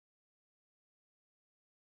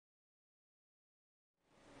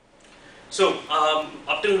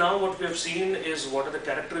Up till now, what we have seen is what are the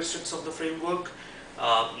characteristics of the framework.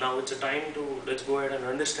 Now it's a time to let's go ahead and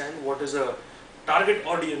understand what is a target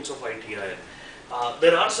audience of ITIL.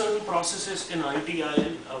 There are certain processes in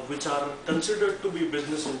ITIL which are considered to be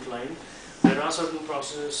business inclined. There are certain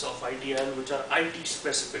processes of ITIL which are IT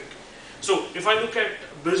specific. So if I look at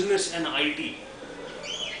business and IT,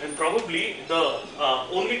 and probably the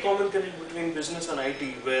only common connect between business and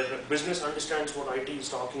IT, where business understands what IT is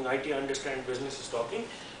talking, IT understands business is talking,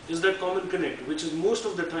 is that common connect, which is most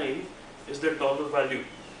of the time is the dollar value,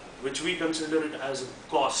 which we consider it as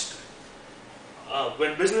cost.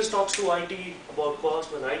 When business talks to IT about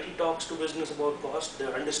cost, when IT talks to business about cost, they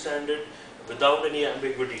understand it without any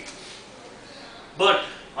ambiguity. But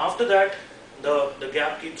after that, the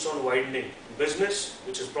gap keeps on widening. Business,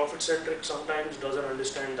 which is profit-centric, sometimes doesn't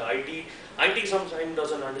understand the IT. IT sometimes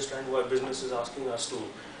doesn't understand why business is asking us to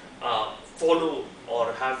follow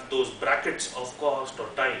or have those brackets of cost or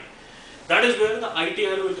time. That is where the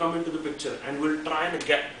ITIL will come into the picture and will try and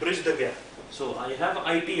bridge the gap. So I have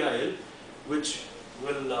ITIL, which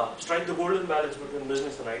will strike the golden balance between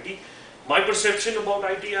business and IT. My perception about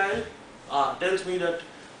ITIL tells me that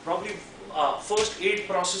probably first 8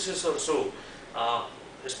 processes or so,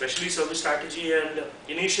 especially service strategy and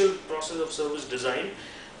initial process of service design,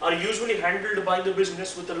 are usually handled by the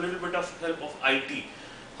business with a little bit of help of IT.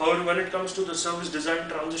 However, when it comes to the service design,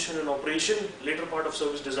 transition and operation, later part of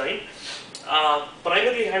service design,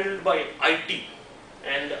 primarily handled by IT.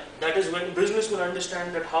 And that is when business will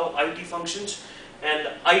understand that how IT functions and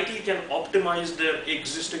IT can optimize their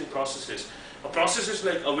existing processes. Processes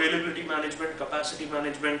like availability management, capacity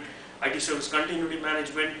management, IT service continuity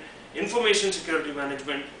management, information security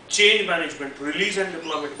management, change management, release and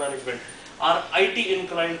deployment management are IT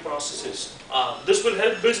inclined processes. This will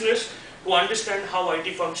help business to understand how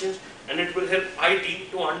IT functions, and it will help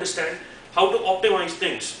IT to understand how to optimize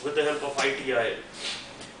things with the help of ITIL.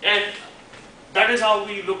 And that is how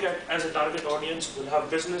we look at as a target audience. We'll have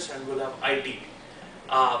business and we'll have IT.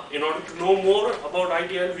 In order to know more about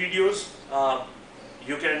ITIL videos,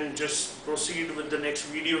 you can just proceed with the next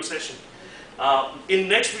video session. In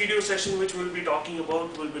next video session, which we'll be talking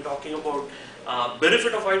about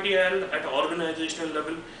benefit of ITIL at an organizational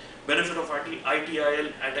level, benefit of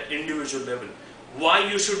ITIL at an individual level. Why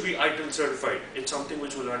you should be ITIL certified. It's something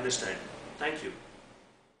which we'll understand. Thank you.